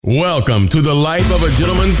Welcome to the Life of a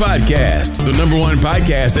Gentleman podcast, the #1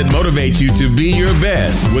 podcast that motivates you to be your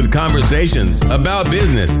best with conversations about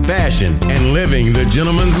business, fashion, and living the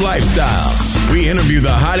gentleman's lifestyle. We interview the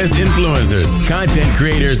hottest influencers, content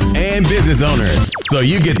creators, and business owners so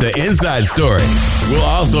you get the inside story. We'll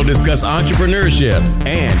also discuss entrepreneurship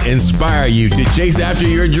and inspire you to chase after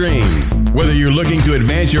your dreams. Whether you're looking to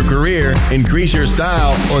advance your career, increase your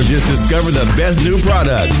style, or just discover the best new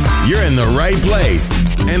products, you're in the right place.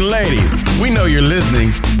 And ladies, we know you're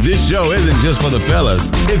listening. This show isn't just for the fellas.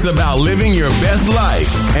 It's about living your best life.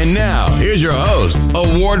 And now, here's your host,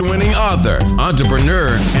 award-winning author,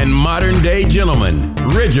 entrepreneur, and modern-day gentleman,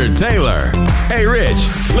 Richard Taylor. Hey, Rich,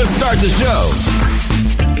 let's start the show.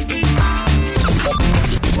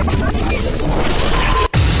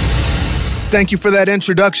 Thank you for that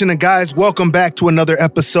introduction. And guys, welcome back to another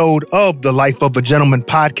episode of the Life of a Gentleman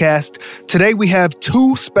podcast. Today we have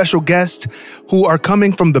two special guests who are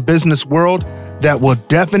coming from the business world that will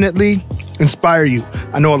definitely inspire you.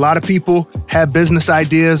 I know a lot of people have business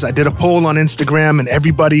ideas. I did a poll on Instagram and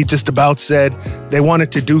everybody just about said they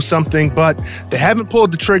wanted to do something, but they haven't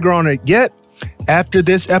pulled the trigger on it yet. After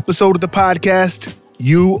this episode of the podcast,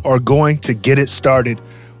 you are going to get it started.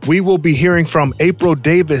 We will be hearing from April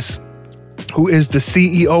Davis, who is the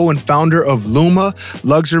CEO and founder of Luma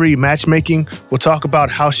Luxury Matchmaking. We'll talk about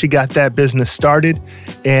how she got that business started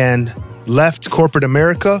and left corporate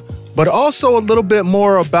America, but also a little bit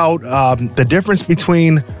more about the difference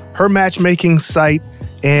between her matchmaking site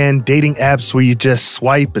and dating apps where you just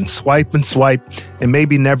swipe and swipe and swipe and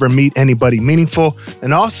maybe never meet anybody meaningful,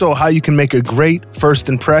 and also how you can make a great first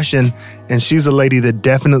impression. And she's a lady that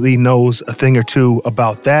definitely knows a thing or two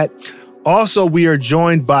about that. Also, we are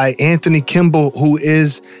joined by Anthony Kimball, who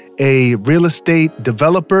is a real estate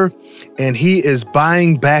developer, and he is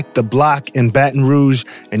buying back the block in Baton Rouge.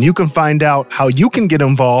 And you can find out how you can get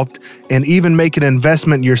involved and even make an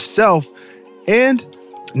investment yourself, and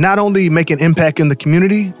not only make an impact in the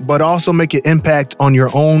community, but also make an impact on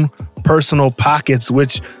your own personal pockets,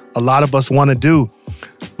 which a lot of us want to do.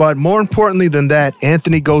 But more importantly than that,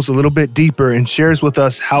 Anthony goes a little bit deeper and shares with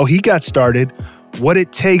us how he got started, what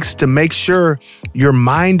it takes to make sure your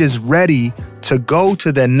mind is ready to go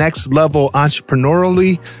to the next level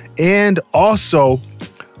entrepreneurially, and also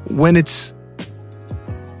when it's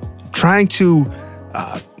trying to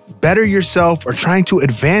better yourself or trying to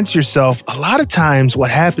advance yourself. A lot of times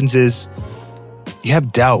what happens is you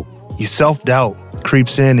have doubt, self-doubt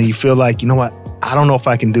creeps in, and you feel like, you know what, I don't know if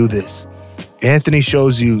I can do this. Anthony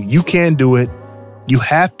shows you can do it, you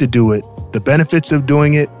have to do it, the benefits of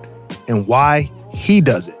doing it, and why he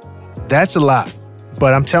does it. That's a lot,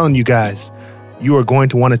 but I'm telling you guys, you are going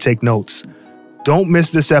to want to take notes. Don't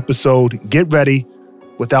miss this episode. Get ready.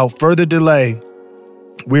 Without further delay,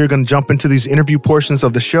 we're going to jump into these interview portions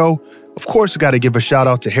of the show. Of course, I got to give a shout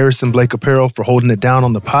out to Harrison Blake Apparel for holding it down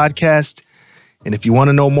on the podcast. And if you want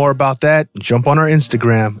to know more about that, jump on our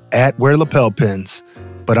Instagram at Wear Lapel Pins.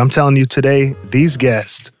 But I'm telling you today, these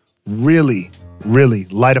guests really, really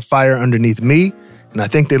light a fire underneath me. And I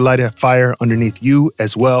think they light a fire underneath you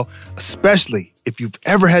as well, especially if you've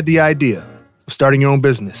ever had the idea of starting your own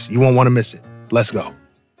business. You won't want to miss it. Let's go.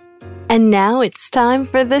 And now it's time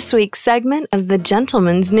for this week's segment of The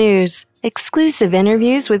Gentleman's News. Exclusive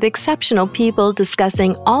interviews with exceptional people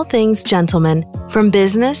discussing all things gentleman, from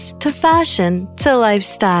business to fashion to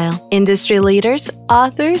lifestyle, industry leaders,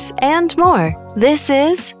 authors, and more. This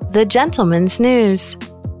is The Gentleman's News.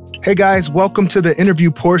 Hey guys, welcome to the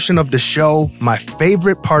interview portion of the show, my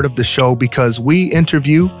favorite part of the show, because we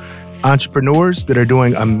interview entrepreneurs that are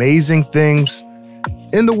doing amazing things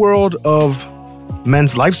in the world of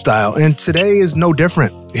men's lifestyle. And today is no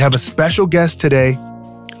different. We have a special guest today.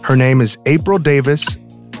 Her name is April Davis.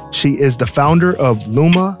 She is the founder of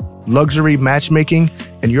Luma Luxury Matchmaking,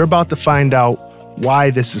 and you're about to find out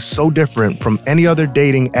why this is so different from any other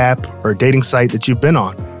dating app or dating site that you've been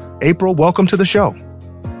on. April, welcome to the show.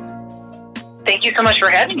 Thank you so much for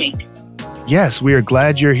having me. Yes, we are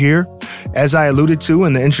glad you're here. As I alluded to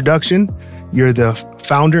in the introduction, you're the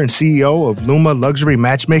founder and CEO of Luma Luxury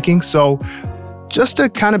Matchmaking. So just to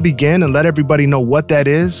kind of begin and let everybody know what that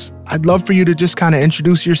is, I'd love for you to just kind of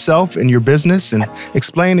introduce yourself and your business and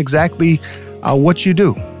explain exactly what you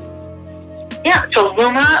do. Yeah, so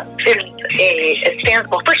Luma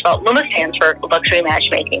Luma stands for Luxury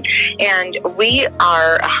Matchmaking, and we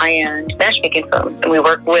are a high-end matchmaking firm, and we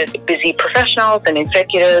work with busy professionals and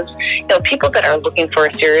executives, people that are looking for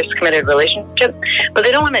a serious, committed relationship, but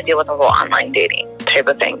they don't want to deal with the whole online dating type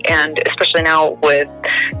of thing. And especially now with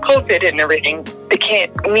COVID and everything, they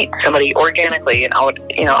can't meet somebody organically and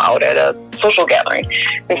out at a social gathering.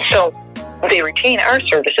 And so they retain our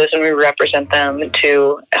services and we represent them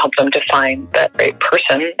to help them to find that right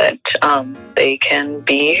person that they can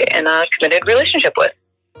be in a committed relationship with.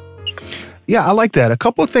 Yeah, I like that. A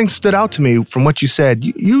couple of things stood out to me from what you said.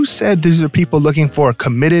 You said these are people looking for a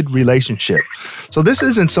committed relationship. So this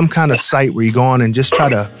isn't some kind of site where you go on and just try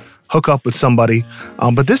to hook up with somebody,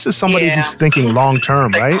 but this is somebody who's thinking long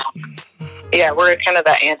term, right? Yeah, we're kind of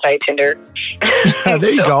the anti-Tinder. There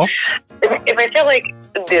you go. If I feel like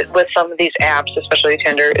with some of these apps, especially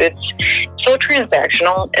Tinder, it's so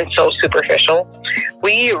transactional and so superficial.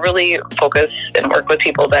 We really focus and work with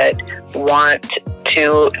people that want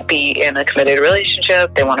to be in a committed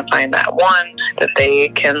relationship. They want to find that one that they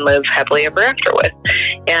can live happily ever after with.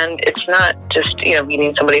 And it's not just,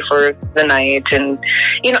 meeting somebody for the night. And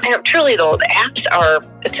truly though, the apps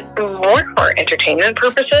it's more for entertainment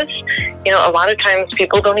purposes. A lot of times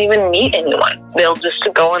people don't even meet anyone. They'll just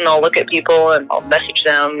go and they'll look at people and they'll message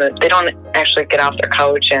them. They don't actually get off their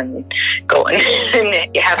couch and go and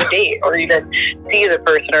have a date or even see the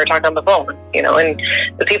person or talk on the phone, and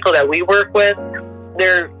the people that we work with,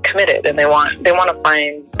 they're committed and they want to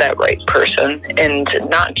find that right person and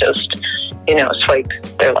not just, swipe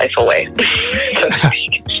their life away.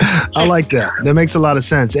 I like that. That makes a lot of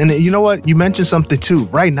sense. And you know what? You mentioned something too.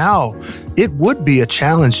 Right now, it would be a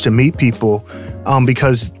challenge to meet people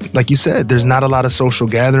because, like you said, there's not a lot of social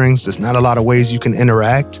gatherings. There's not a lot of ways you can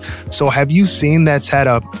interact. So have you seen that's had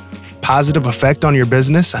a positive effect on your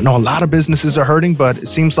business? I know a lot of businesses are hurting, but it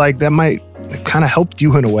seems like that might kind of helped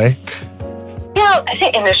you in a way. Yeah, I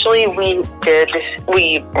think initially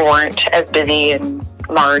we weren't as busy in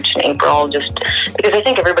March and April just because I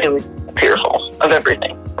think everybody was fearful of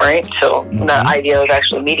everything, right? So the idea of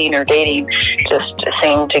actually meeting or dating just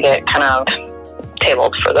seemed to get kind of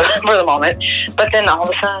tabled for the moment. But then all of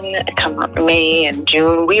a sudden, come May and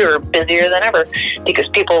June, we were busier than ever because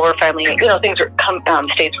people were finally, things were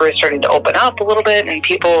states were starting to open up a little bit, and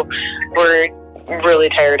people were really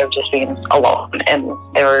tired of just being alone, and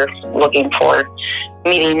they were looking for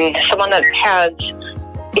meeting someone that has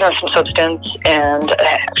some substance and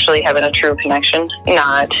actually having a true connection,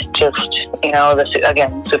 not just, this,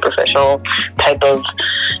 again, superficial type of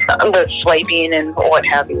the swiping and what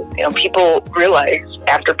have you. People realize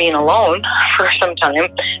after being alone for some time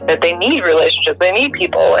that they need relationships, they need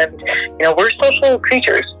people, and, we're social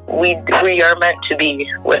creatures. We are meant to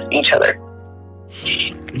be with each other.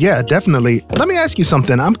 Yeah, definitely. Let me ask you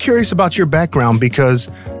something. I'm curious about your background because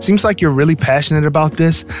it seems like you're really passionate about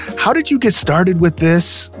this. How did you get started with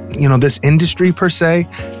this, this industry per se?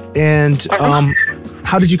 And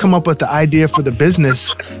how did you come up with the idea for the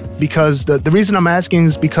business? Because the reason I'm asking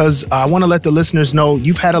is because I want to let the listeners know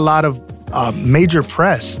you've had a lot of major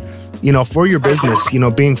press, for your business,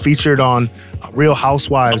 being featured on Real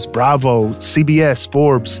Housewives, Bravo, CBS,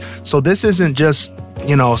 Forbes. So this isn't just,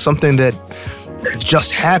 something that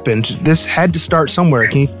just happened. This had to start somewhere.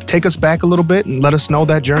 Can you take us back a little bit and let us know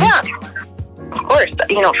that journey? Yeah, of course.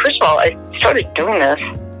 First of all, I started doing this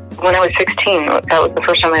when I was 16. That was the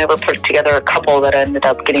first time I ever put together a couple that ended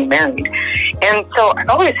up getting married. And so I've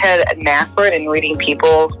always had a knack for it in reading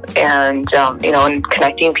people and, and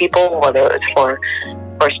connecting people, whether it was for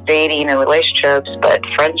dating and relationships, but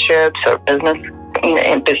friendships or business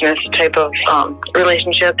type of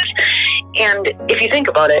relationships. And if you think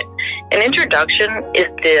about it, an introduction is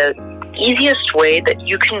the easiest way that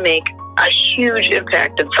you can make a huge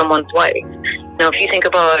impact in someone's life. Now, if you think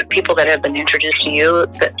about people that have been introduced to you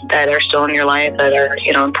that are still in your life, that are,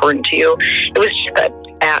 important to you, it was just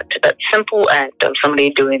that simple act of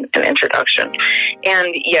somebody doing an introduction.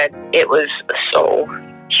 And yet it was so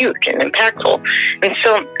huge and impactful. And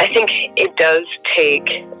so I think it does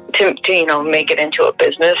take to make it into a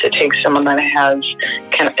business. It takes someone that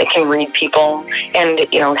can read people and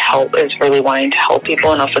is really wanting to help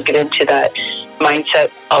people and also get into that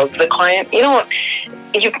mindset of the client.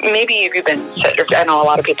 You've been set. I know a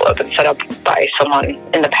lot of people have been set up by someone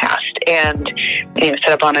in the past and set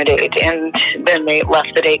up on a date, and then they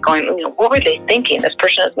left the date going, what were they thinking? This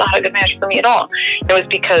person is not a good match for me at all. It was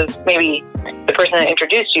because maybe the person that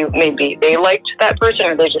introduced you, maybe they liked that person,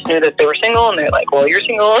 or they just knew that they were single, and they're like, well, you're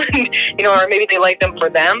single, or maybe they like them for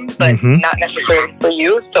them, but not necessarily for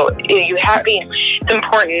you. So it's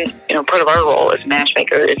important. Part of our role as a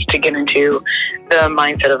matchmaker is to get into the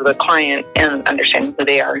mindset of the client and understand who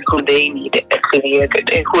they are, who they need, who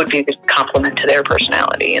would be a good complement to their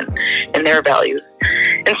personality and their values.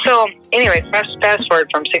 And so, anyways, fast forward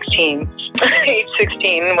from age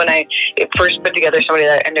 16, when I first put together somebody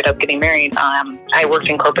that ended up getting married, I worked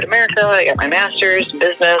in corporate America. I got my master's in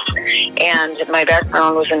business, and my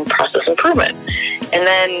background was in process improvement. And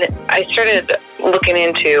then I started looking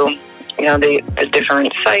into the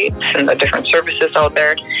different sites and the different services out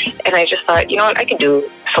there. And I just thought, I can do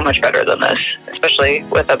so much better than this, especially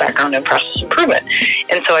with a background in process improvement.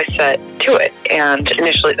 And so I set to it. And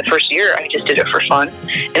initially, the first year, I just did it for fun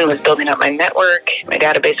and was building up my network, my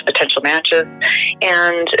database of potential matches,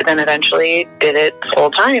 and then eventually did it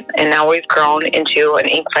full time. And now we've grown into an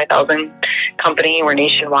Inc. 5000 company. We're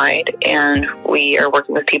nationwide, and we are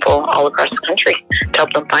working with people all across the country to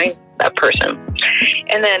help them find that person.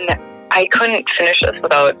 And then I couldn't finish this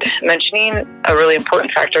without mentioning a really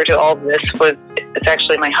important factor to all of this it's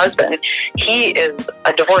actually my husband. He is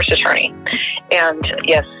a divorce attorney. And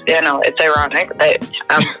yes, it's ironic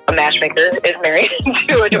that a matchmaker is married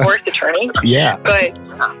to a divorce attorney. Yeah. But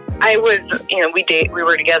I was, we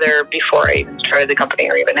were together before I even started the company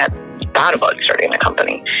or even had thought about starting a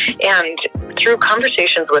company. And through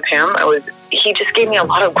conversations with him, he just gave me a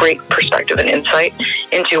lot of great perspective and insight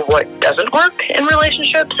into what doesn't work in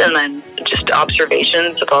relationships, and then just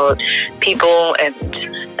observations about people and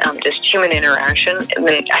just human interaction. And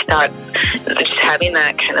then I thought just having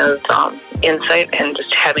that kind of insight and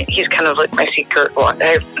just he's kind of like my secret weapon.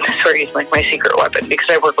 He's like my secret weapon because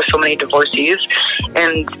I work with so many divorcees,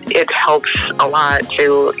 and it helps a lot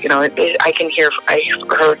to, I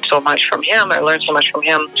heard so much from him. I learned so much from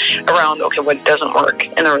him around, okay, what doesn't work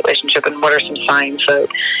in a relationship and what are some signs that,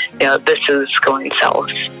 this is going south,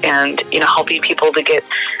 and, helping people to get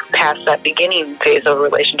past that beginning phase of a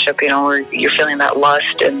relationship, where you're feeling that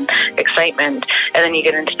lust and excitement, and then you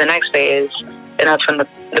get into the next phase, and that's when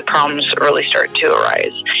the problems really start to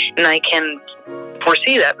arise. And I can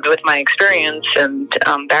foresee that with my experience and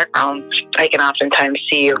background. I can oftentimes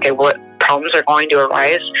see, okay, what problems are going to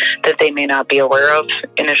arise that they may not be aware of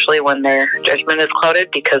initially when their judgment is clouded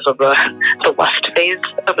because of the lust phase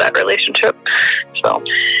of that relationship. So,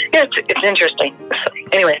 yeah, it's interesting. So,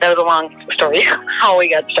 anyway, that was a long story how we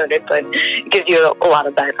got started, but it gives you a lot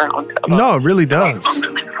of background. No, it really does.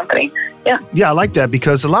 Company. Yeah. Yeah, I like that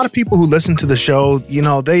because a lot of people who listen to the show,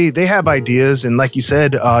 they have ideas. And like you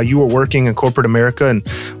said, you were working in corporate America, and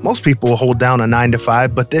most people will hold down a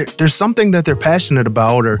 9-to-5, but there's something that they're passionate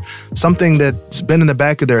about or something that's been in the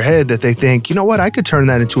back of their head that they think, you know what, I could turn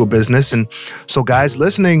that into a business. And so guys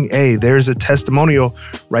listening, hey, there's a testimonial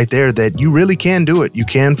right there that you really can do it. You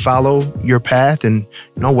can follow your path and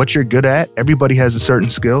what you're good at. Everybody has a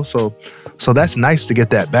certain skill. So that's nice to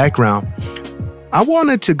get that background. I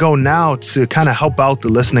wanted to go now to kind of help out the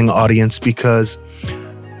listening audience because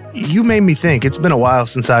you made me think. It's been a while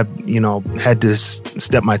since I've, had to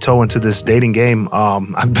step my toe into this dating game.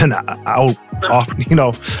 I've been out off,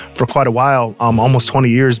 for quite a while, almost 20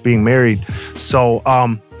 years being married. So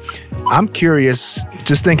I'm curious,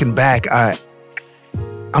 just thinking back,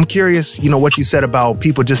 I'm curious, what you said about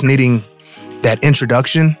people just needing that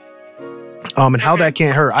introduction. And how that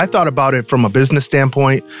can't hurt. I thought about it from a business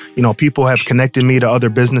standpoint. People have connected me to other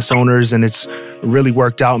business owners and it's really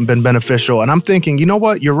worked out and been beneficial. And I'm thinking, you know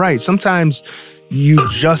what? You're right. Sometimes you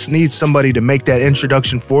just need somebody to make that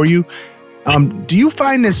introduction for you. Do you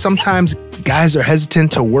find that sometimes guys are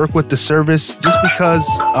hesitant to work with the service just because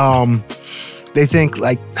they think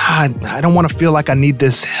like, I don't want to feel like I need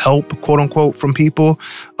this help, quote unquote, from people?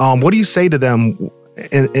 What do you say to them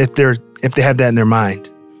if they have that in their mind?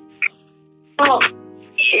 Well,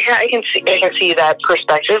 yeah, I can see that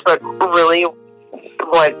perspective, but really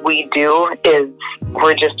what we do is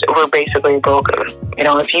we're basically a broker.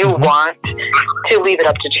 If you want to leave it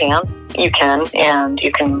up to chance, you can, and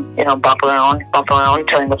you can, bump around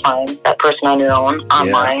trying to find that person on your own,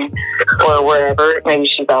 online, or wherever, maybe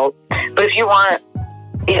she's out. But if you want,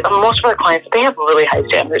 most of our clients, they have really high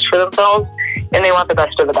standards for themselves, and they want the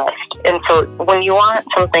best of the best. And so when you want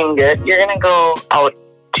something good, you're going to go out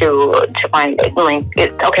to find it.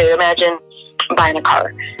 Okay, imagine buying a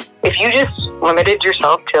car. If you just limited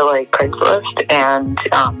yourself to like Craigslist and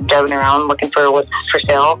driving around looking for what's for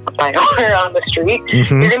sale by nowhere on the street,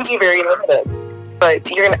 you're going to be very limited. But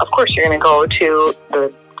you're going to go to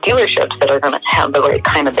the dealerships that are going to have the right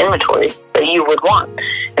kind of inventory that you would want.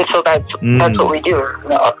 And so that's what we do.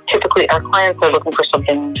 Typically, our clients are looking for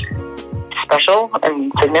something special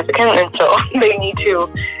and significant, and so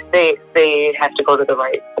they have to go to the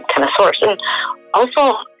right kind of source. And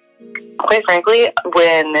also, quite frankly,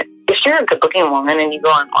 if you're a good-looking woman and you go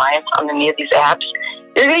online on any of these apps,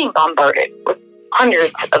 you're getting bombarded with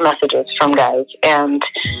hundreds of messages from guys, and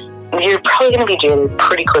you're probably going to be jaded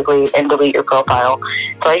pretty quickly and delete your profile.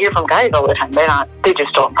 So I hear from guys all the time, they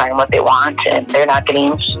just don't find what they want, and they're not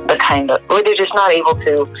getting or they're just not able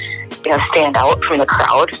to, stand out from the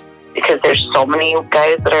crowd, because there's so many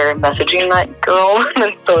guys that are messaging that girl,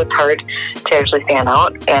 and so it's hard to actually stand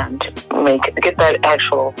out and get that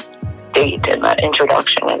actual date and that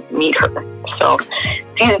introduction and meet her. So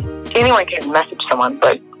anyone can message someone,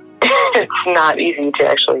 but it's not easy to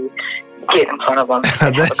actually get in front of them.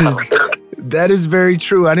 That is very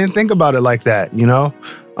true. I didn't think about it like that, you know?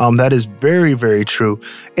 That is very, very true.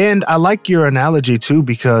 And I like your analogy too,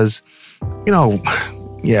 because, you know,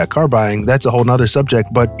 yeah, car buying, that's a whole nother subject,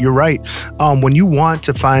 but you're right. When you want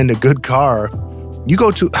to find a good car, you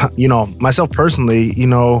go to, you know, myself personally, you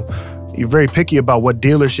know, you're very picky about what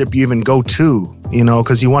dealership you even go to, you know,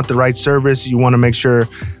 because you want the right service. You want to make sure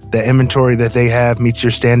the inventory that they have meets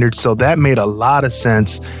your standards. So that made a lot of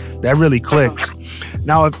sense. That really clicked.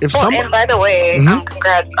 Now, if someone... And by the way,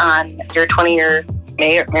 congrats on your 20-year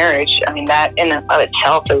marriage. I mean, that in and of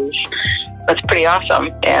itself that's pretty awesome.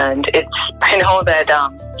 And I know that a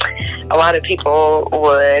lot of people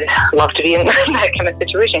would love to be in that kind of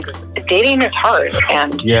situation, because dating is hard.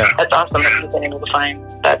 And that's awesome that you've been able to find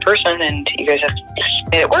that person and you guys have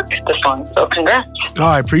made it work this long. So congrats. Oh,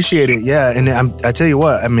 I appreciate it. Yeah. And I tell you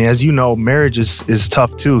what, I mean, as you know, marriage is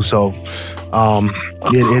tough too. So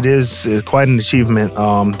it is quite an achievement.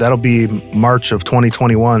 That'll be March of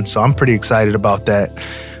 2021. So I'm pretty excited about that.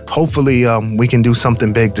 Hopefully we can do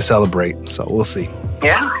something big to celebrate. So we'll see.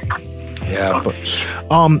 Yeah. Yeah. But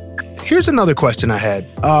here's another question I had.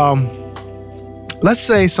 Let's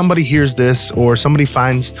say somebody hears this or somebody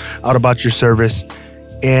finds out about your service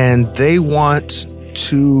and they want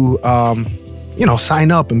to,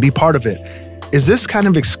 sign up and be part of it. Is this kind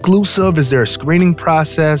of exclusive? Is there a screening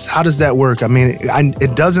process? How does that work? I mean,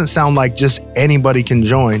 it doesn't sound like just anybody can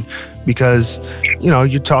join, because, you know,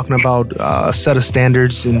 you're talking about a set of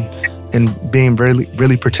standards and being really,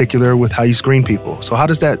 really particular with how you screen people. So how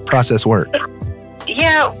does that process work?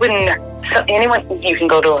 Yeah, you can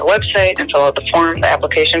go to our website and fill out the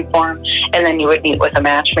application form, and then you would meet with a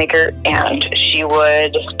matchmaker, and she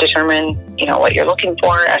would determine, you know, what you're looking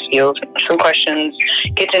for, ask you some questions,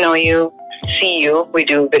 get to know you, see you. We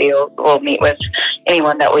do video. We'll meet with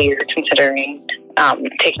anyone that we are considering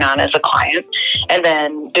taking on as a client, and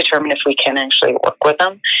then determine if we can actually work with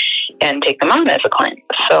them and take them on as a client.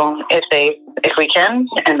 So if we can,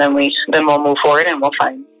 and then we'll move forward and we'll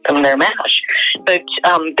find them their match. But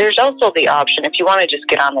there's also the option, if you want to just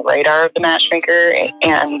get on the radar of the matchmaker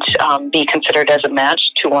and be considered as a match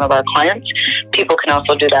to one of our clients, people can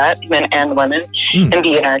also do that, men and women, and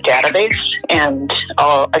be in our database. And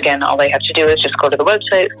all they have to do is just go to the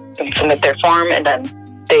website and submit their form, and then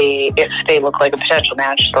if they look like a potential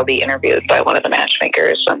match, they'll be interviewed by one of the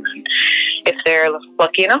matchmakers. And if they're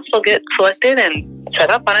lucky enough, they'll get selected and set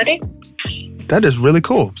up on a date. That is really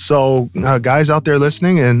cool. So guys out there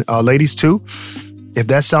listening, and ladies too, if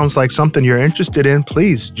that sounds like something you're interested in,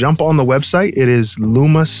 please jump on the website. It is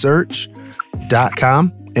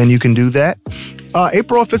lumasearch.com, and you can do that.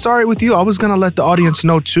 April, if it's all right with you, I was going to let the audience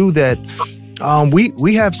know too that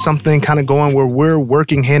we have something kind of going where we're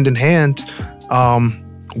working hand in hand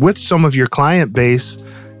with some of your client base,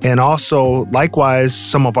 and also likewise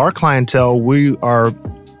some of our clientele. We are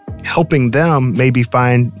helping them maybe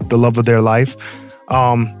find the love of their life.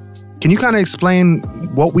 Can you kind of explain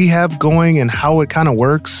what we have going and how it kind of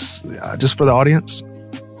works, just for the audience?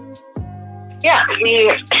 Yeah, we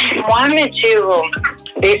wanted to,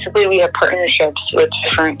 basically we have partnerships with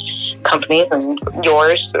different companies, and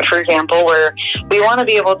yours, for example, where we want to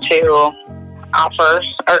be able to offer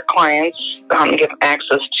our clients, give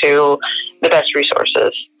access to the best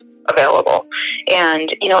resources available. And,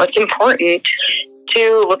 you know, it's important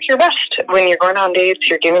to look your best when you're going on dates.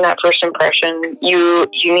 You're giving that first impression. You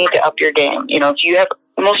need to up your game. You know, if you have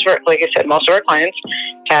most of our clients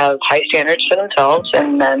have high standards for themselves,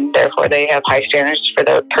 and then therefore they have high standards for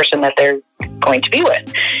the person that they're going to be with.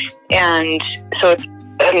 And so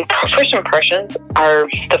first impressions are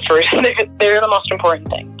they're the most important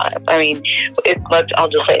thing. I mean, I'll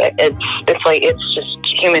just say it. It's just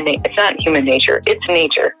human. It's not human nature. It's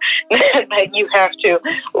nature that you have to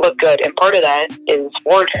look good, and part of that is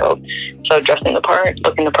wardrobe. So dressing the part,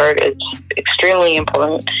 looking the part is extremely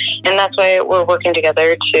important, and that's why we're working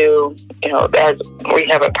together to, you know, as we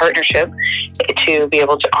have a partnership, to be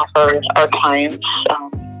able to offer our clients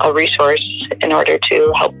a resource in order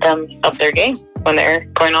to help them up their game when they're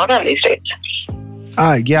going out on these dates.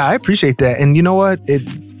 Yeah, I appreciate that. And you know what?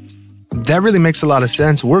 That really makes a lot of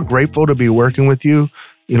sense. We're grateful to be working with you,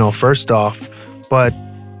 you know, first off. But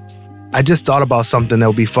I just thought about something that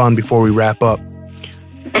would be fun before we wrap up.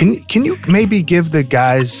 Can you maybe give the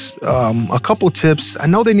guys a couple tips? I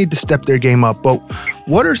know they need to step their game up, but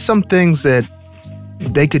what are some things that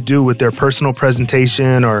they could do with their personal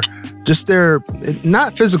presentation, or just their,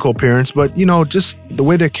 not physical appearance, but, you know, just the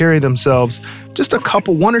way they carry themselves? Just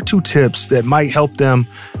one or two tips that might help them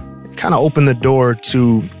kind of open the door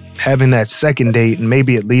to having that second date and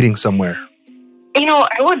maybe it leading somewhere?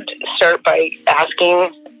 I would start by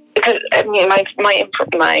asking, because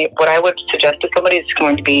my what I would suggest to somebody is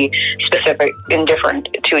going to be specific and different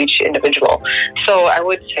to each individual. So I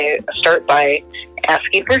would say start by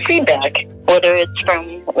asking for feedback, whether it's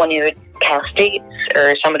from one of your past dates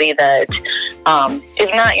or somebody that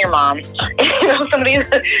is not your mom, somebody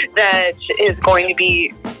that is going to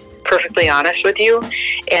be perfectly honest with you,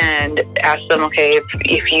 and ask them, okay,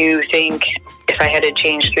 if you think if I had to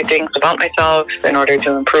change 3 things about myself in order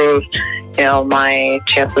to improve, my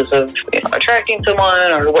chances of attracting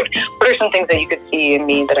someone, or what are some things that you could see in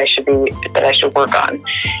me that I should work on,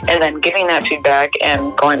 and then giving that feedback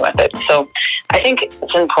and going with it. So I think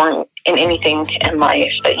it's important in anything in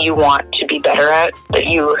life that you want to be better at, that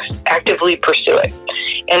you actively pursue it.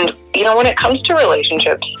 And when it comes to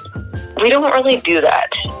relationships, we don't really do that,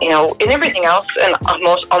 in everything else, and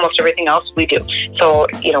almost everything else we do. So,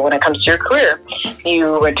 when it comes to your career,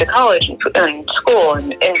 you went to college and school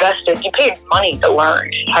and invested, you paid money to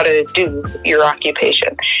learn how to do your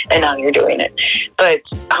occupation, and now you're doing it. But,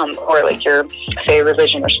 or like your, say,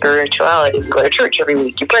 religion or spirituality, you go to church every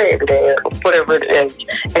week, you pray every day, or whatever it is,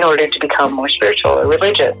 in order to become more spiritual or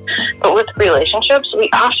religious. But with relationships, we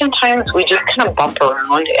just kind of bump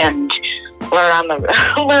around and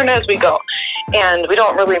learn as we go, and we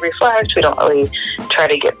don't really reflect. We don't really try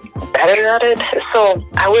to get better at it. So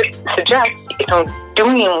I would suggest,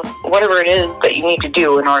 doing whatever it is that you need to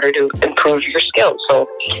do in order to improve your skills. So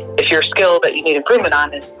if your skill that you need improvement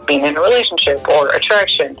on is being in a relationship or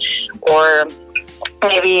attraction, or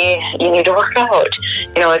maybe you need to work out,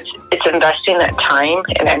 it's investing that time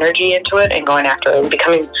and energy into it and going after it and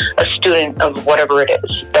becoming a student of whatever it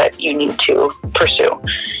is that you need to pursue.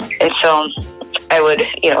 And so I would,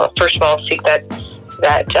 first of all, seek that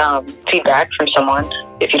feedback from someone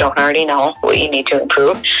if you don't already know what you need to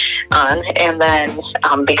improve on, and then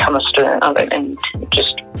become a student of it and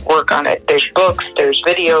just work on it. There's books, there's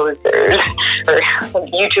videos, there's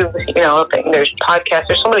YouTube, there's podcasts.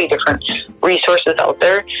 There's so many different resources out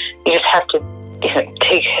there. You just have to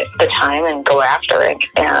take the time and go after it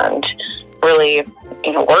and really,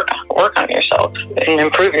 work on yourself and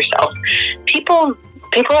improve yourself. People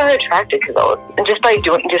are attracted to those, and just by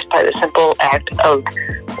the simple act of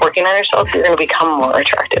working on yourself, you're going to become more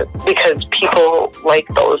attractive, because people like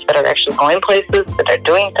those that are actually going places, that are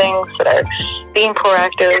doing things, that are being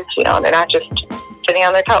proactive. They're not just sitting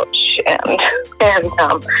on their couch and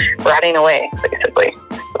rotting away, basically.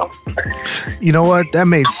 So. You know what? That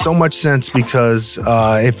made so much sense, because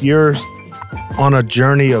if you're on a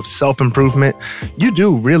journey of self-improvement, you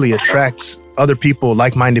do really attract other people,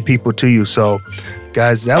 like-minded people to you. So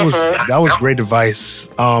guys, that was great advice.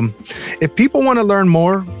 If people want to learn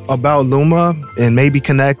more about Luma and maybe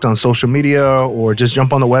connect on social media or just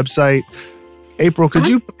jump on the website, April, could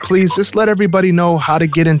you please just let everybody know how to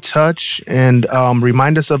get in touch and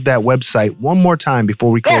remind us of that website one more time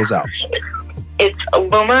before we close out? It's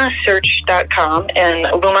lumasearch.com, and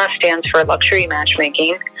Luma stands for Luxury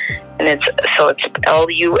Matchmaking. And it's LUMA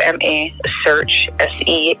search,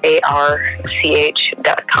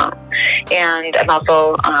 SEARCH.com. And I'm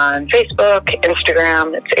also on Facebook,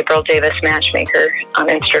 Instagram. It's April Davis Matchmaker on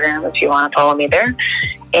Instagram if you want to follow me there.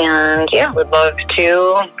 And yeah, would love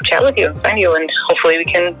to chat with you, find you, and hopefully we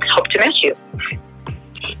can help to match you.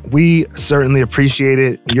 We certainly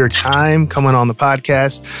appreciated your time coming on the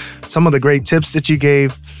podcast, some of the great tips that you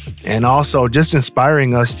gave, and also just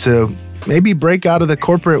inspiring us to maybe break out of the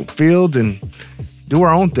corporate field and do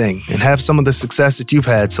our own thing and have some of the success that you've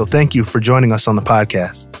had. So thank you for joining us on the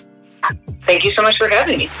podcast. Thank you so much for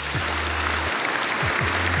having me.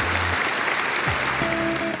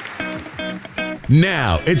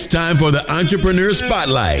 Now it's time for the Entrepreneur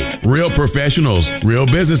Spotlight. Real professionals, real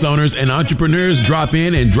business owners, and entrepreneurs drop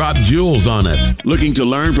in and drop jewels on us. Looking to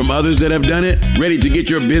learn from others that have done it? Ready to get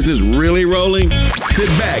your business really rolling? Sit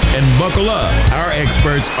back and buckle up. Our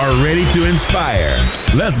experts are ready to inspire.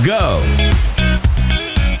 Let's go.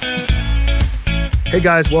 Hey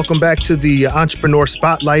guys, welcome back to the Entrepreneur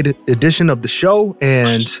Spotlight edition of the show.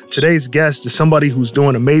 And today's guest is somebody who's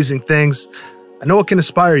doing amazing things. I know it can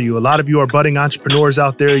inspire you. A lot of you are budding entrepreneurs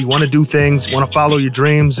out there. You want to do things, want to follow your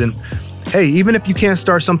dreams. And hey, even if you can't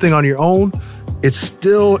start something on your own, it's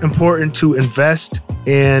still important to invest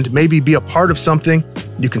and maybe be a part of something.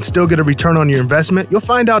 You can still get a return on your investment. You'll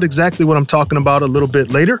find out exactly what I'm talking about a little bit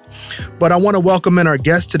later. But I want to welcome in our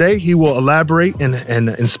guest today. He will elaborate and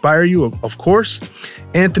inspire you, of course.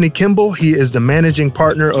 Anthony Kimball. He is the managing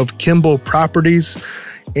partner of Kimball Properties,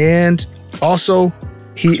 and also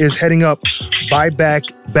He is heading up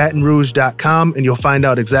buybackbatonrouge.com, and you'll find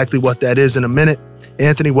out exactly what that is in a minute.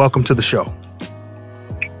 Anthony, welcome to the show.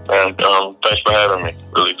 And thanks for having me.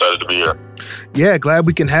 Really excited to be here. Yeah, glad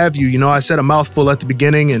we can have you. You know, I said a mouthful at the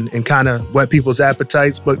beginning and kind of whet people's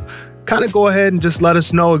appetites, but kind of go ahead and just let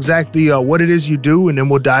us know exactly what it is you do, and then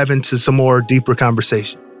we'll dive into some more deeper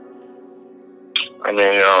conversation. I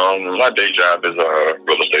mean, my day job is a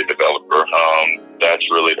real estate developer. That's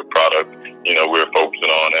really the product, we're focusing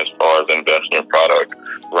on as far as investment product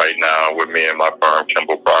right now with me and my firm,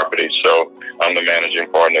 Kimball Properties. So I'm the managing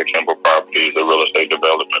partner at Kimball Properties, a real estate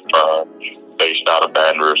development firm based out of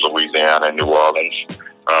Baton Rouge, Louisiana, and New Orleans.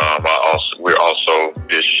 We're also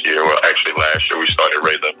this year, well, actually last year, we started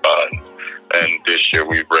raising funds. And this year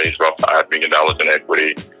we've raised about $5 million in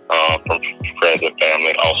equity from friends and family,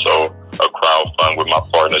 and also a crowd fund with my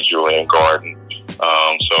partner, Julian Garden.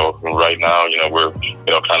 So right now, we're,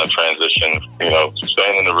 kind of transitioning,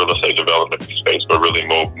 staying in the real estate development space, but really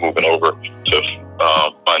moving over to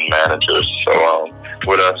fund managers. So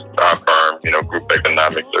with us, our firm, group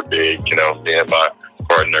economics are big. Me and my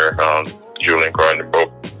partner, Julian Garden,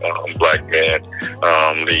 both black men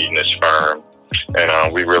leading this firm.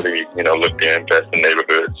 And we really, look to invest in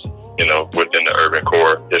neighborhoods, within the urban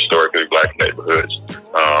core, historically black neighborhoods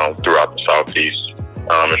throughout the Southeast.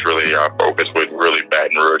 It's really our focus, with really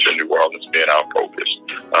Baton Rouge and New Orleans being our focus,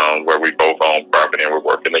 where we both own property and we're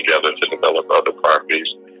working together to develop other properties.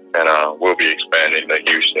 And we'll be expanding to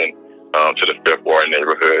Houston to the Fifth Ward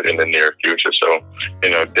neighborhood in the near future. So,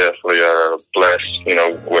 definitely blessed,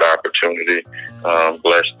 with opportunity,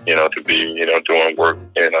 blessed, to be, doing work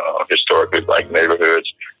in historically black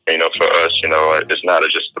neighborhoods. For us, it's not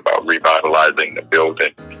just about revitalizing the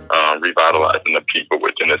building, revitalizing the people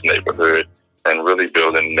within this neighborhood, and really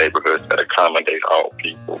building neighborhoods that accommodate all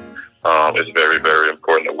people. It's very, very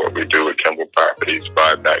important that what we do at Kimball Properties,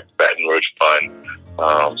 Buyback Baton Rouge Fund.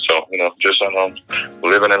 So, just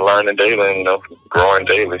living and learning daily, growing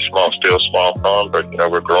daily, small farm, but,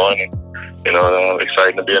 we're growing and,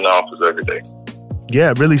 exciting to be in the office every day.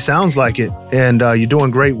 Yeah, it really sounds like it. And you're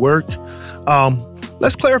doing great work.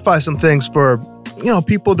 Let's clarify some things for,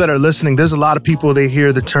 people that are listening. There's a lot of people, they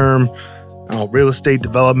hear the term real estate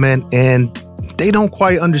development and they don't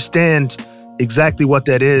quite understand exactly what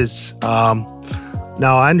that is.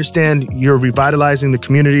 Now, I understand you're revitalizing the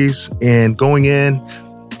communities and going in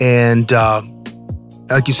and,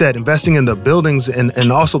 like you said, investing in the buildings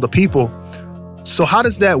and also the people. So how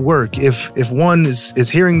does that work? If one is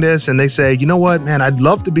hearing this and they say, you know what, man, I'd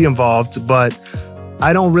love to be involved, but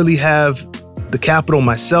I don't really have the capital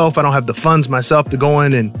myself. I don't have the funds myself to go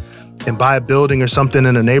in and buy a building or something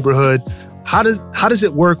in a neighborhood. How does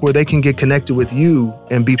it work where they can get connected with you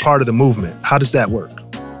and be part of the movement? How does that work?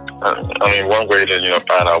 One way to,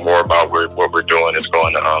 find out more about what we're doing is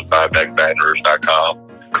going to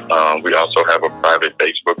buybackbatonrouge.com. We also have a private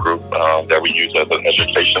Facebook group that we use as an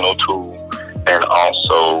educational tool, and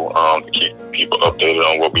also to keep people updated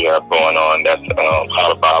on what we have going on. That's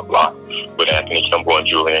How to Buy a Block with Anthony Kimball and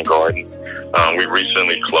Julian Garden. We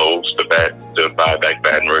recently closed the Buyback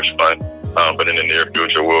Baton Rouge Fund, but in the near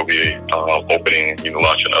future we'll be opening,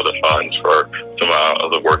 launching other funds for some of our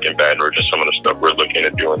other work in Baton Rouge and some of the stuff we're looking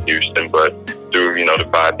to do in Houston. But through, the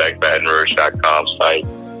buybackbatonrouge.com site,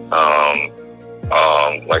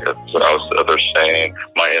 like what I was saying,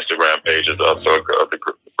 my Instagram page is also a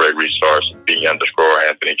great resource,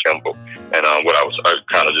 _Anthony Kimball. And what I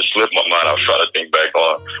kind of just slipped my mind, I was trying to think back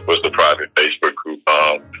on, was the private Facebook group.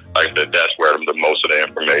 Like I said, that's where the most of the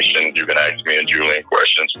information. You can ask me and Julian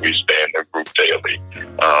questions. We stay in the group daily.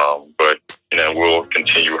 But, we'll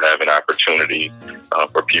continue having opportunities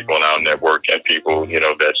for people in our network and people,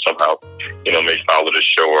 that somehow, may follow the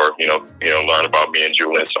show or, learn about me and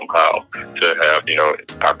Julian somehow, to have,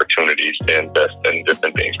 opportunities to invest in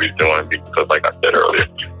different things we're doing. Because like I said earlier,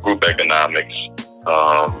 group economics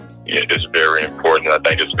is very important. I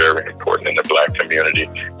think it's very important in the Black community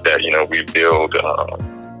that, we build,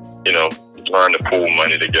 learn to pool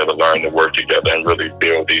money together, learn to work together, and really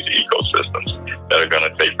build these ecosystems that are going to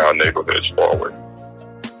take our neighborhoods forward.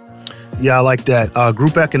 Yeah, I like that.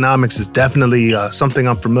 Group economics is definitely something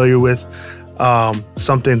I'm familiar with,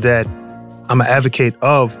 something that I'm an advocate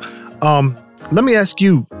of. Let me ask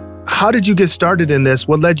you, how did you get started in this?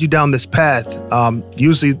 What led you down this path?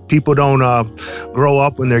 Usually people don't grow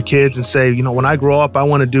up when they're kids and say, when I grow up, I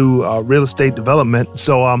want to do real estate development.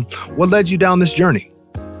 So what led you down this journey?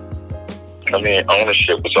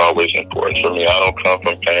 Ownership was always important for me. I don't come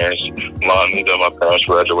from parents. Neither of my parents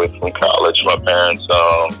graduated from college. My parents,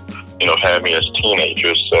 had me as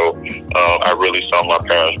teenagers. So I really saw my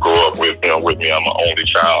parents grow up with me. I'm an only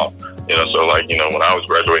child. So like, when I was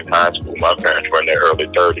graduating high school, my parents were in their early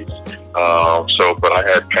 30s. But I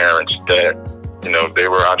had parents that, they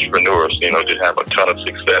were entrepreneurs, did have a ton of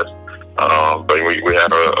success. But we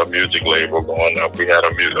had a music label going up. We had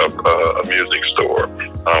a music store.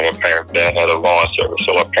 My parents' dad had a lawn service.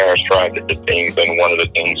 So my parents tried different things. And one of the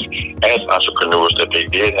things as entrepreneurs that they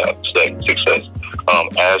did have success.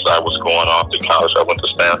 As I was going off to college, I went to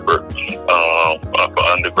Stanford for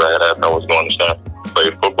undergrad. As I was going to Stanford to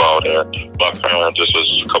play football there, my parents, this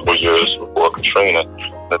was a couple of years before Katrina,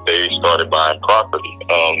 that they started buying property,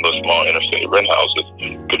 the small inner city rent houses.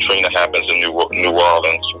 Katrina happens in New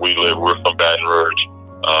Orleans. We're from Baton Rouge.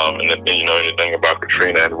 And if you know anything about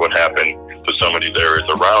Katrina and what happened to some of these areas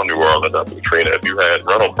around New Orleans after Katrina, if you had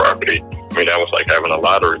rental property, that was like having a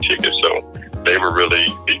lottery ticket. So they were really,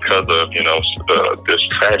 because of, this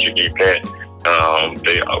tragic event,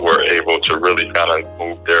 they were able to really kind of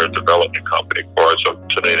move their development company forward. So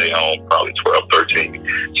today they own probably 12,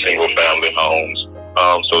 13 single family homes.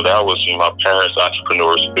 So that was my parents'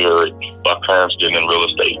 entrepreneur spirit. My parents getting in real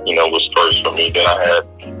estate, was first for me. Then I had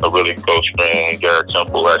a really close friend, Garrett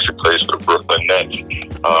Temple, actually plays for the Brooklyn Nets.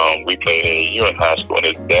 We played AAU in high school, and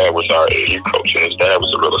his dad was our AAU coach, and his dad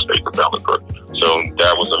was a real estate developer. So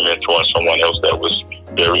that was a mentor and someone else that was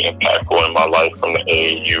very impactful in my life from the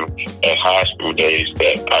AAU and high school days,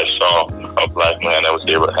 that I saw a black man that was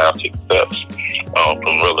able to have success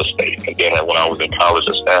from real estate. And then when I was in college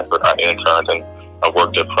at Stanford, I interned and I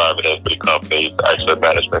worked at private equity companies, asset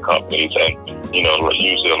management companies, and,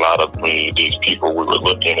 usually a lot of these people we were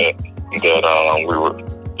looking at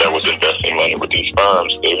that was investing money with these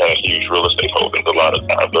firms, they had huge real estate holdings a lot of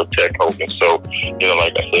times, or tech holdings. So,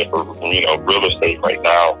 like I said, for, real estate right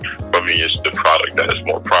now, for me, is the product that is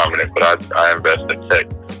more prominent. But I invest in tech.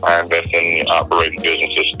 I invest in operating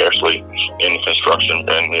businesses, especially in the construction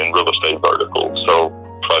and in real estate vertical. So,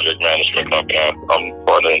 project management company, I'm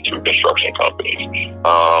partner in 2 construction companies.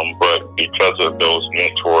 But because of those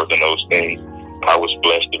mentors and those things, I was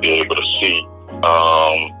blessed to be able to see,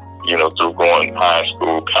 through going high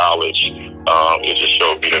school, college, it just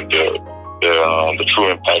showed me the true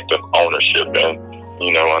impact of ownership. And,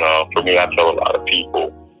 for me, I tell a lot of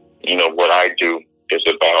people, what I do is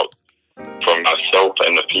about, for myself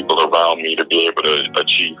and the people around me, to be able to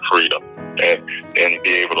achieve freedom and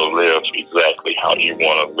be able to live exactly how you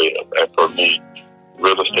want to live. And for me,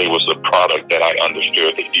 real estate was the product that I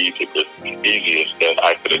understood the easiest that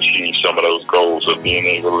I could achieve some of those goals of being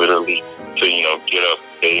able literally to, get up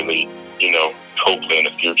daily, hopefully in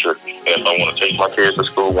the future. And if I want to take my kids to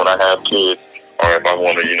school when I have kids, or if I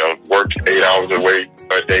want to, work 8 hours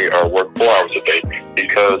a day or work 4 hours a day,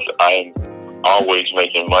 because I'm always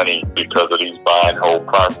making money because of these buy and hold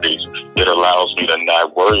properties, it allows me to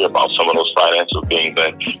not worry about some of those financial things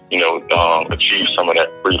and, achieve some of that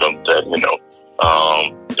freedom that,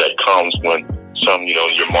 that comes when some,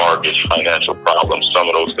 your mortgage, financial problems, some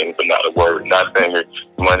of those things are not a worry. Not saying that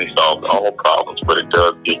money solves all problems, but it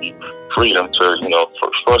does give you freedom to,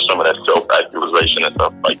 for some of that self-actualization and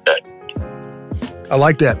stuff like that. I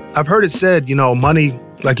like that. I've heard it said, money,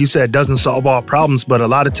 like you said, doesn't solve all problems, but a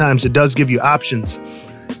lot of times it does give you options.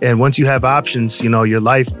 And once you have options, your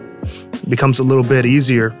life becomes a little bit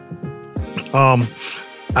easier.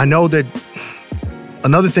 I know that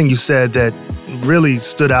another thing you said that really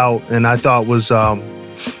stood out and I thought was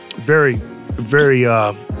very, very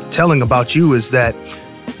telling about you is that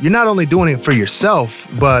you're not only doing it for yourself,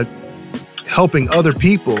 but helping other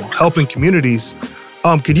people, helping communities.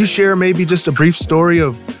 Could you share maybe just a brief story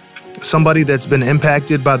of somebody that's been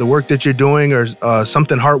impacted by the work that you're doing, or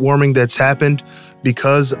something heartwarming that's happened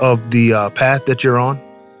because of the path that you're on?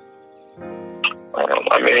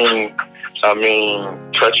 I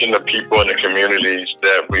mean, touching the people in the communities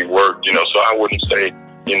that we work, so I wouldn't say,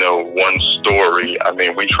 one story.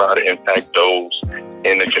 We try to impact those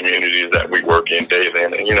in the communities that we work in daily.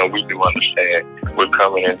 And, we do understand we're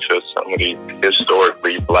coming into some of these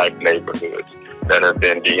historically black neighborhoods that have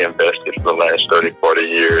been de-invested for the last 30, 40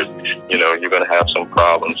 years. You're going to have some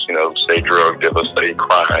problems, say drug dealers, say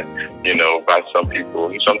crime, by some people.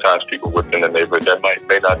 And sometimes people within the neighborhood that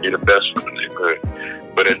may not be the best for the neighborhood.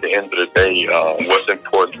 But at the end of the day, what's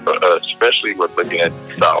important for us, especially with looking at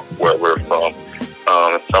the South, where we're from,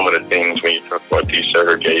 some of the things when you talk about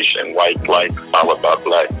desegregation, white flight, followed by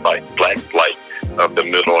black flight of the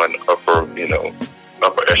middle and upper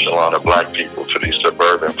echelon of black people to these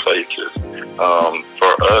suburban places.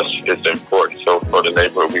 For us, it's important. So for the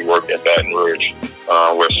neighborhood we work in Baton Rouge,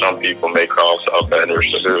 where some people may call South Baton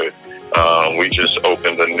Rouge the hood, we just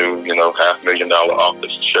opened a new, $500,000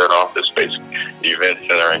 office, shared office space, event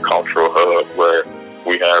center and cultural hub where,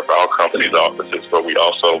 We have our company's offices, but we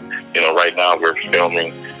also, right now we're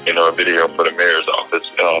filming, a video for the mayor's office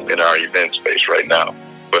in our event space right now.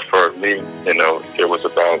 But for me, it was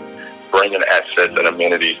about bringing assets and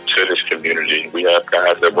amenities to this community. We have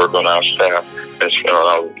guys that work on our staff, and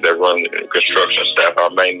that run construction staff, our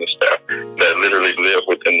maintenance staff, that literally live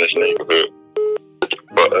within this neighborhood.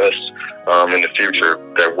 For us, in the future,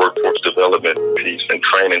 that workforce development piece and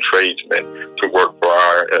training tradesmen to work for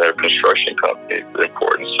our construction company is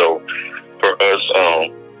important. So for us,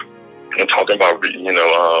 and talking about,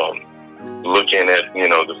 looking at,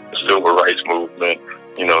 the civil rights movement,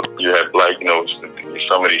 you have Black,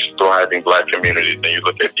 some of these thriving Black communities, and you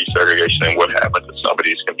look at desegregation and what happened to some of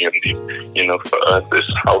these communities. For us, is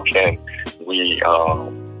how can we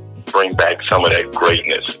bring back some of that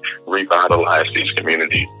greatness, revitalize these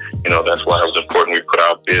communities. That's why it was important we put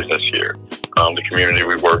our business here. The community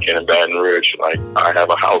we work in Baton Rouge, like I have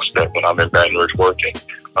a house that when I'm in Baton Rouge working,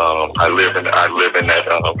 I live in that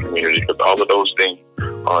community, because all of those things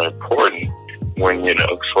are important when, as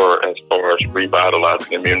far as revitalizing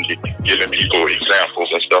the community, giving people examples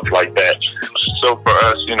and stuff like that. So for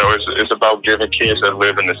us, it's about giving kids that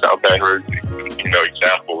live in the South Baton Rouge,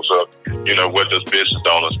 examples of, what does business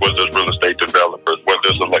owners, what does real estate developers, what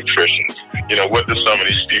does electricians, what does some of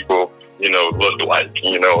these people, look like,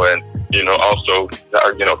 and, also,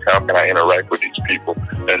 how can I interact with these people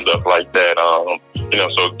and stuff like that. So,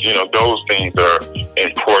 those things are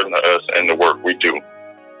important to us and the work we do.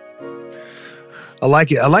 I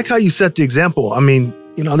like it. I like how you set the example. I mean,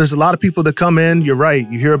 there's a lot of people that come in. You're right.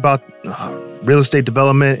 You hear about real estate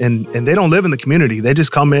development and they don't live in the community. They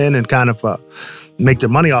just come in and kind of make their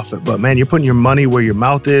money off it. But man, you're putting your money where your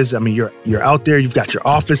mouth is. I mean, you're out there. You've got your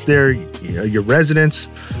office there, your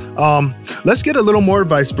residence. Let's get a little more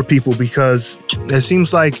advice for people, because it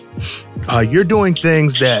seems like you're doing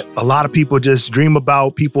things that a lot of people just dream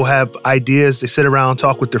about. People have ideas. They sit around,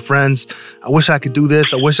 talk with their friends. I wish I could do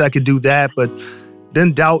this. I wish I could do that. But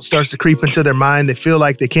then doubt starts to creep into their mind. They feel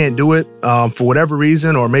like they can't do it for whatever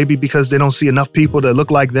reason, or maybe because they don't see enough people that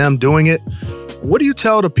look like them doing it. What do you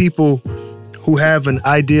tell the people who have an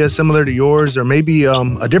idea similar to yours, or maybe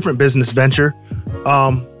a different business venture?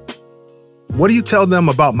 What do you tell them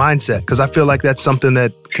about mindset? Because I feel like that's something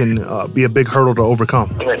that can be a big hurdle to overcome.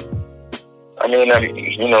 The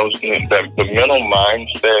mental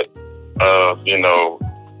mindset of,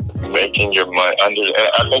 making your money I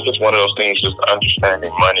think it's one of those things, just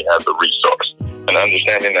understanding money as a resource, and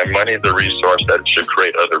understanding that money is a resource that should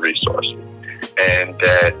create other resources, and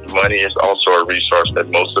that money is also a resource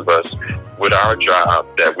that most of us, with our job,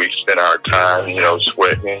 that we spend our time,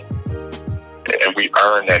 sweating, and we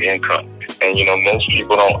earn that income. And, most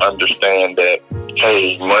people don't understand that,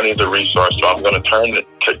 hey, money is a resource, so I'm going to turn this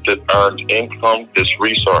earned income, this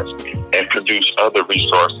resource, and produce other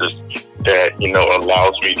resources that,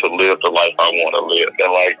 allows me to live the life I want to live.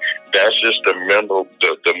 And that's just the mental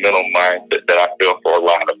mindset that I feel for a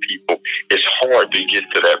lot of people. It's hard to get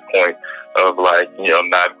to that point of not,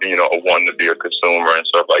 wanting to be a consumer and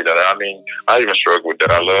stuff like that. I mean, I even struggle with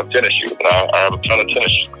that. I love tennis shoes, and I have a ton of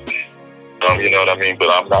tennis shoes. You know what I mean? But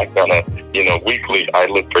I'm not gonna, weekly I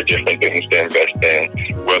look for different things to invest in,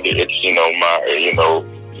 whether it's,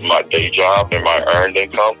 my day job and my earned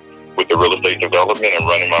income with the real estate development and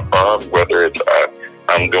running my firm, whether it's,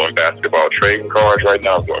 I'm doing basketball trading cards right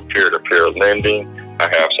now, I'm doing peer-to-peer lending. I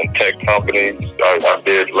have some tech companies. I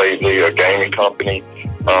did lately a gaming company.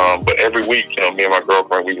 But every week, me and my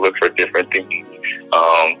girlfriend, we look for different things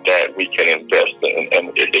that we can invest in.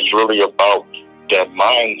 And it's really about that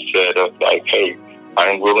mindset of hey,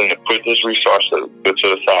 I'm willing to put this resource to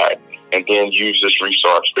the side and then use this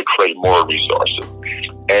resource to create more resources.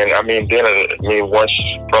 And once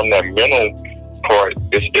from that mental part,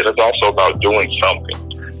 it is also about doing something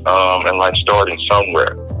and starting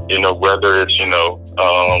somewhere. Whether it's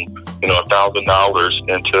 $1,000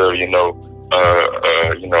 into a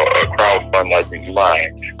crowdfund like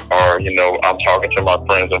mine, or I'm talking to my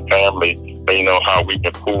friends and family, how we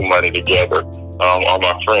can pool money together. On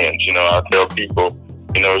my friends, I tell people,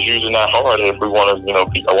 it's usually not hard if we want to,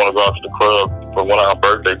 I want to go out to the club for one of our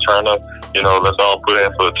birthday turn up, let's all put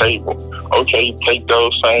in for the table. Okay, take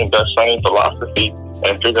that same philosophy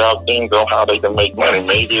and figure out things on how they can make money.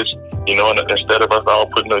 Maybe it's, instead of us all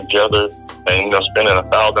putting it together and, spending $1,000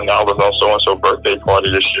 on so-and-so birthday party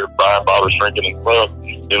this year, buying bottles, drinking in the club,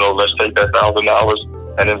 let's take that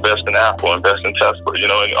 $1,000 and invest in Apple, invest in Tesla, or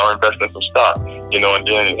invest in some stock, and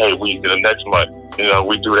then, hey, the next month,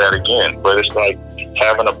 we do that again. But it's like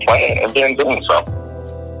having a plan and then doing something.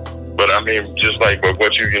 But just like what the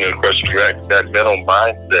question you asked, that mental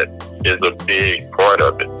mindset is a big part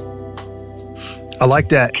of it. I like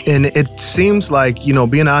that. And it seems like, you know,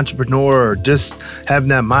 being an entrepreneur or just having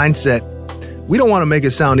that mindset, we don't want to make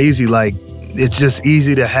it sound easy, like it's just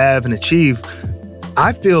easy to have and achieve.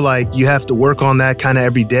 I feel like you have to work on that kind of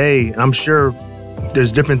every day. And I'm sure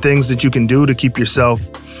there's different things that you can do to keep yourself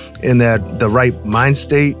in the right mind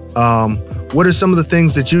state. What are some of the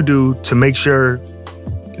things that you do to make sure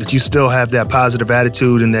that you still have that positive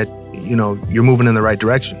attitude and that, you know, you're moving in the right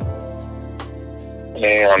direction?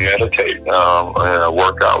 I meditate, I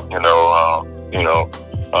work out,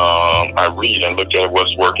 I read and look at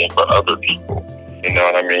what's working for other people. You know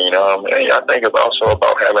what I mean? I think it's also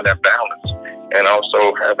about having that balance and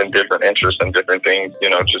also having different interests and different things, you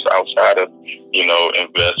know, just outside of, you know,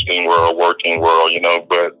 investing world, working world, you know.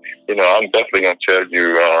 But, you know, I'm definitely going to tell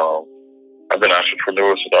you, I've been an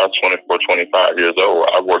entrepreneur since I was 24, 25 years old.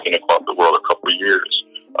 I worked in the corporate world a couple of years.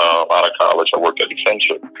 Out of college, I worked at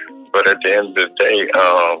Entrepreneurship. But at the end of the day,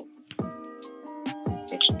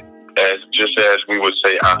 as we would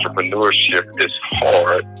say, entrepreneurship is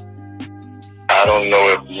hard. I don't know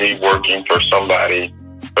if me working for somebody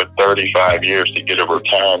for 35 years to get a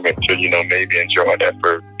retirement to, you know, maybe enjoy that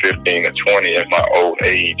for 15 or 20 at my old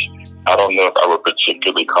age, I don't know if I would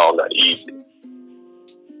particularly call that easy.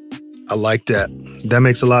 I like that. That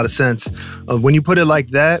makes a lot of sense. When you put it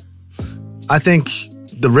like that, I think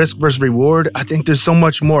the risk versus reward, I think there's so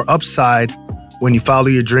much more upside when you follow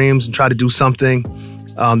your dreams and try to do something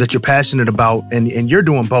that you're passionate about, and you're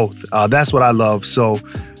doing both. That's what I love. So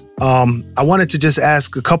I wanted to just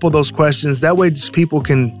ask a couple of those questions. That way just people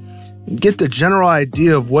can get the general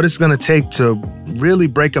idea of what it's going to take to really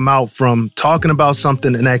break them out from talking about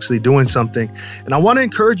something and actually doing something. And I want to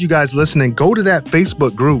encourage you guys listening, go to that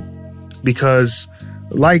Facebook group, because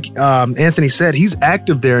like Anthony said, he's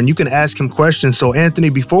active there and you can ask him questions. So Anthony,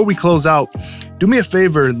 before we close out, do me a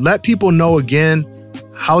favor, let people know again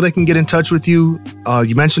how they can get in touch with you.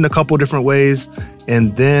 You mentioned a couple different ways,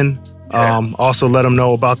 and then also let them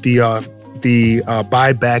know about the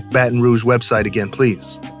Buy Back Baton Rouge website again,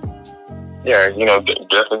 please. Yeah, you know,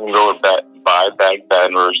 definitely go with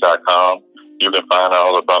buybackbatonrouge.com. You can find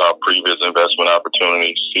out about our previous investment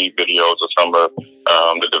opportunities, see videos of some of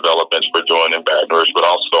the developments we're doing in Baton Rouge, but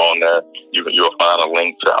also on there, you'll find a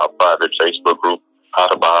link to our private Facebook group, How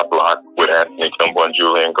to Buy a Block with Anthony Kimball and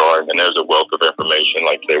Julian Gordon. And there's a wealth of information.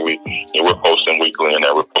 Like I say, we're posting weekly in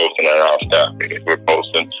there. We're posting at our staff meetings. We're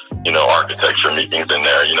posting, you know, architecture meetings in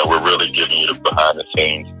there. You know, we're really giving you the behind the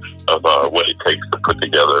scenes of what it takes to put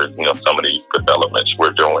together, you know, some of these developments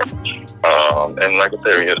we're doing. And like I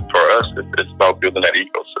said, for us, it's about building that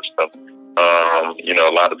ecosystem. You know,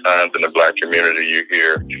 a lot of times in the Black community, you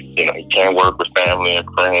hear, you know, you can't work with family and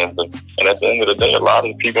friends. And at the end of the day, a lot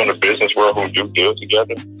of the people in the business world who do deal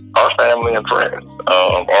together are family and friends,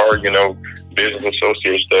 or, you know, business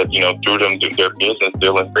associates that, you know, through them, their business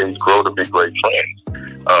dealing phase grow to be great friends.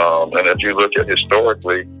 And if you look at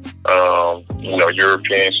historically, you know,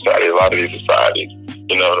 European society, a lot of these societies,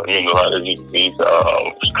 you know, I mean, a lot of these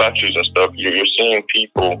countries and stuff, you're seeing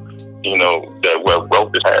people, you know, that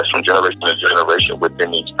wealth is passed from generation to generation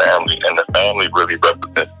within each family, and the family really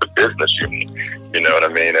represents the business unit. You know what I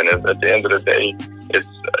mean? And at the end of the day,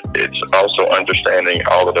 it's also understanding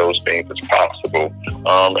all of those things is possible.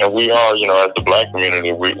 And we are, you know, as the Black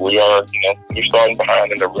community, we are, you know, we're starting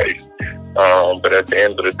behind in the race. But at the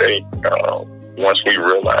end of the day, once we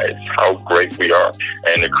realize how great we are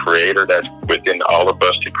and the creator that's within all of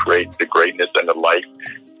us to create the greatness and the life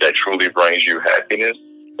that truly brings you happiness,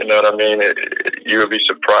 you know what I mean? You'll be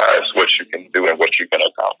surprised what you can do and what you can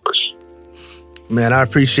accomplish. Man, I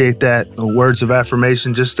appreciate that. The words of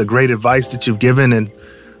affirmation, just the great advice that you've given. And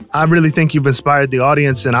I really think you've inspired the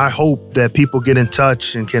audience. And I hope that people get in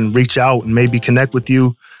touch and can reach out and maybe connect with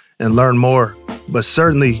you and learn more. But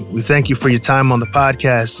certainly, we thank you for your time on the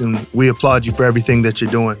podcast, and we applaud you for everything that you're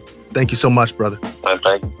doing. Thank you so much, brother.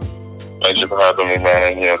 Thank you for having me,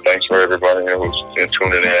 man. And, you know, thanks for everybody who's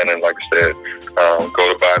tuning in. And like I said,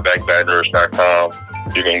 go to buybackbatonrouge.com.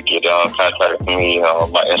 You can get contact me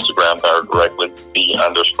on my Instagram directly,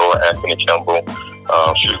 _Anthony Kimball.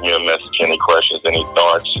 Shoot me a message, any questions, any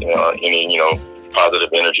thoughts, any, positive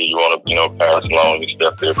energy you want to, pass along. It's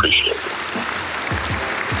definitely appreciated.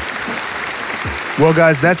 Well,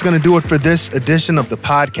 guys, that's going to do it for this edition of the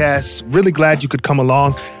podcast. Really glad you could come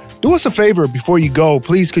along. Do us a favor before you go.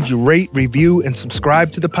 Please, could you rate, review, and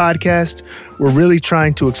subscribe to the podcast? We're really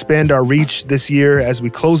trying to expand our reach this year as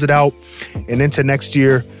we close it out and into next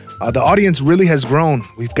year. The audience really has grown.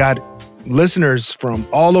 We've got listeners from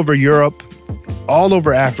all over Europe, all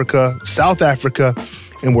over Africa, South Africa,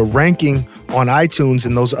 and we're ranking on iTunes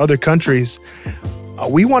in those other countries.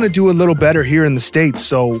 We want to do a little better here in the States.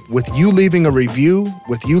 So with you leaving a review,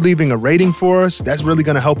 with you leaving a rating for us, that's really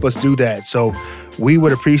going to help us do that. So we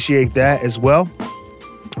would appreciate that as well.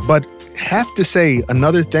 But have to say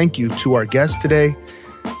another thank you to our guest today,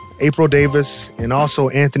 April Davis, and also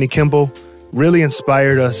Anthony Kimball. Really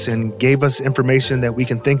inspired us and gave us information that we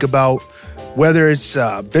can think about, whether it's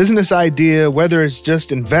a business idea, whether it's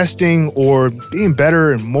just investing or being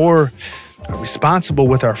better and more responsible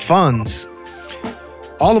with our funds.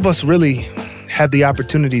 All of us really have the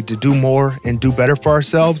opportunity to do more and do better for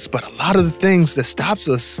ourselves. But a lot of the things that stops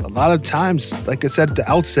us, a lot of times, like I said at the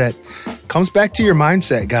outset, comes back to your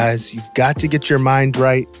mindset, guys. You've got to get your mind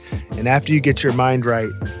right. And after you get your mind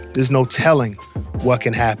right, there's no telling what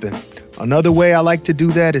can happen. Another way I like to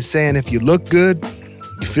do that is saying if you look good,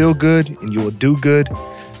 you feel good, and you will do good.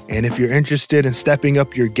 And if you're interested in stepping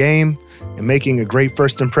up your game and making a great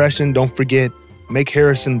first impression, don't forget, make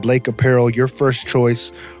Harrison Blake Apparel your first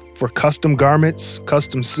choice for custom garments,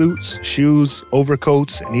 custom suits, shoes,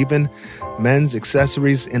 overcoats, and even men's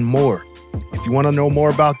accessories and more. If you want to know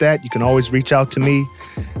more about that, you can always reach out to me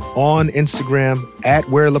on Instagram at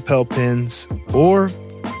 @WearLapelPins, or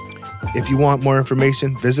if you want more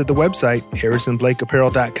information, visit the website,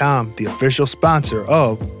 harrisonblakeapparel.com, the official sponsor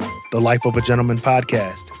of the Life of a Gentleman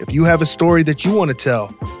podcast. If you have a story that you want to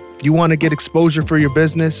tell, if you want to get exposure for your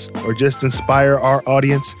business or just inspire our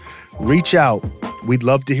audience, reach out. We'd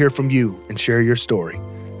love to hear from you and share your story.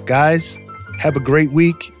 Guys, have a great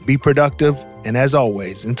week, be productive, and as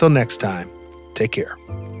always, until next time, take care.